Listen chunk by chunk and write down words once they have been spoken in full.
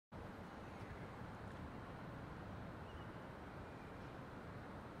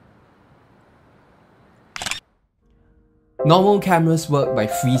Normal cameras work by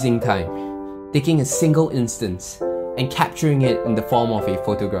freezing time, taking a single instance and capturing it in the form of a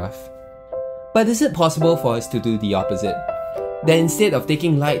photograph. But is it possible for us to do the opposite? That instead of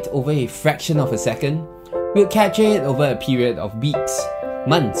taking light over a fraction of a second, we'll capture it over a period of weeks,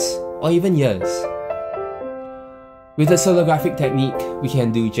 months, or even years. With the solargraphic technique, we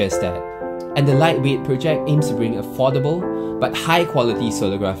can do just that. And the Lightweight project aims to bring affordable but high-quality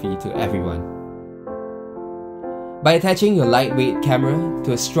solargraphy to everyone. By attaching your lightweight camera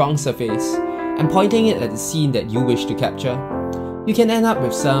to a strong surface and pointing it at the scene that you wish to capture, you can end up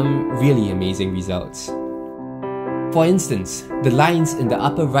with some really amazing results. For instance, the lines in the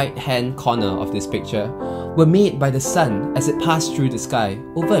upper right-hand corner of this picture were made by the sun as it passed through the sky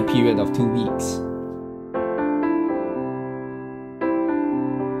over a period of 2 weeks.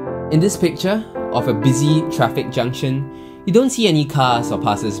 In this picture of a busy traffic junction, you don't see any cars or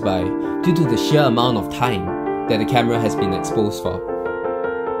passers-by due to the sheer amount of time that the camera has been exposed for.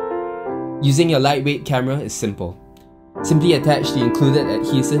 Using your lightweight camera is simple. Simply attach the included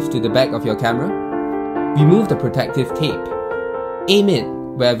adhesive to the back of your camera, remove the protective tape, aim it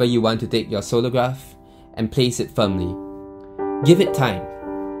wherever you want to take your solargraph, and place it firmly. Give it time.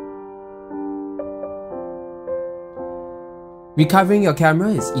 Recovering your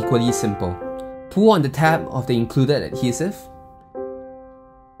camera is equally simple. Pull on the tab of the included adhesive,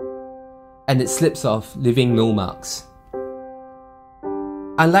 and it slips off, leaving no marks.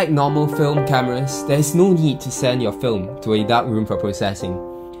 Unlike normal film cameras, there is no need to send your film to a dark room for processing,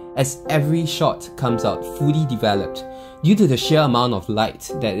 as every shot comes out fully developed due to the sheer amount of light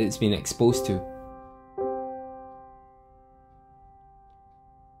that it's been exposed to.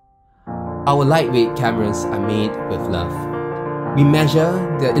 Our lightweight cameras are made with love. We measure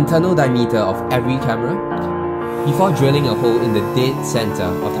the internal diameter of every camera before drilling a hole in the dead center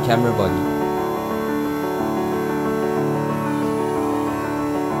of the camera body.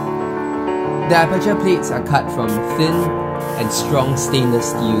 The aperture plates are cut from thin and strong stainless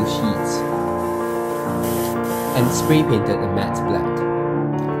steel sheets and spray painted a matte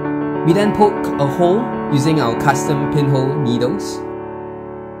black. We then poke a hole using our custom pinhole needles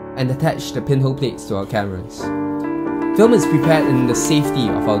and attach the pinhole plates to our cameras. Film is prepared in the safety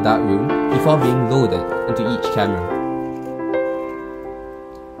of our dark room before being loaded into each camera.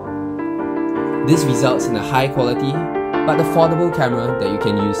 This results in a high quality but affordable camera that you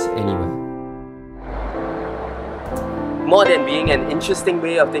can use anywhere. More than being an interesting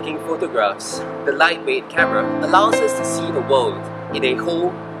way of taking photographs, the lightweight camera allows us to see the world in a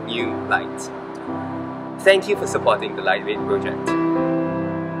whole new light. Thank you for supporting the Lightweight project.